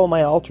to follow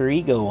my alter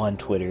ego on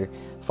Twitter,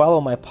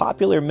 follow my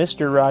popular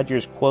Mr.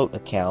 Rogers quote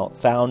account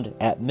found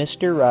at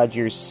Mr.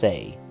 Rogers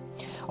Say.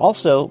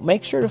 Also,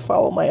 make sure to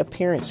follow my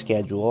appearance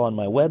schedule on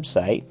my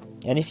website.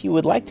 And if you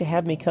would like to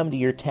have me come to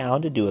your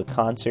town to do a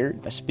concert,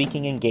 a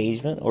speaking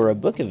engagement, or a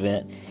book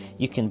event,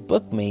 you can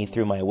book me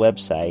through my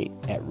website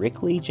at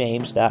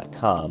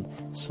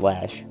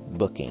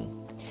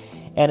rickleejames.com/booking.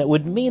 And it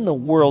would mean the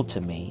world to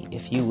me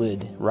if you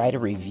would write a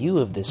review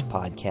of this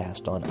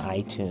podcast on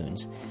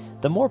iTunes.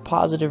 The more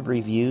positive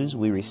reviews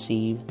we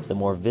receive, the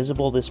more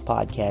visible this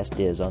podcast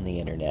is on the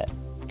internet.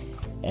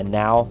 And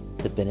now,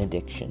 the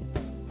benediction.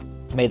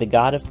 May the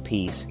God of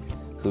peace,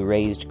 who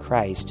raised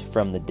Christ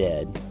from the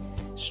dead,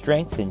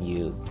 strengthen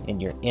you in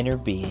your inner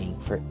being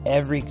for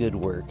every good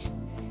work,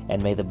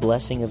 and may the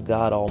blessing of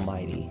God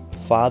Almighty,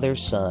 Father,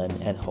 Son,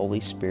 and Holy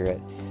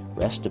Spirit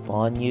rest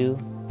upon you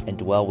and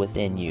dwell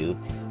within you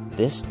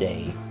this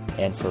day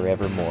and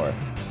forevermore.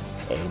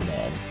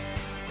 Amen.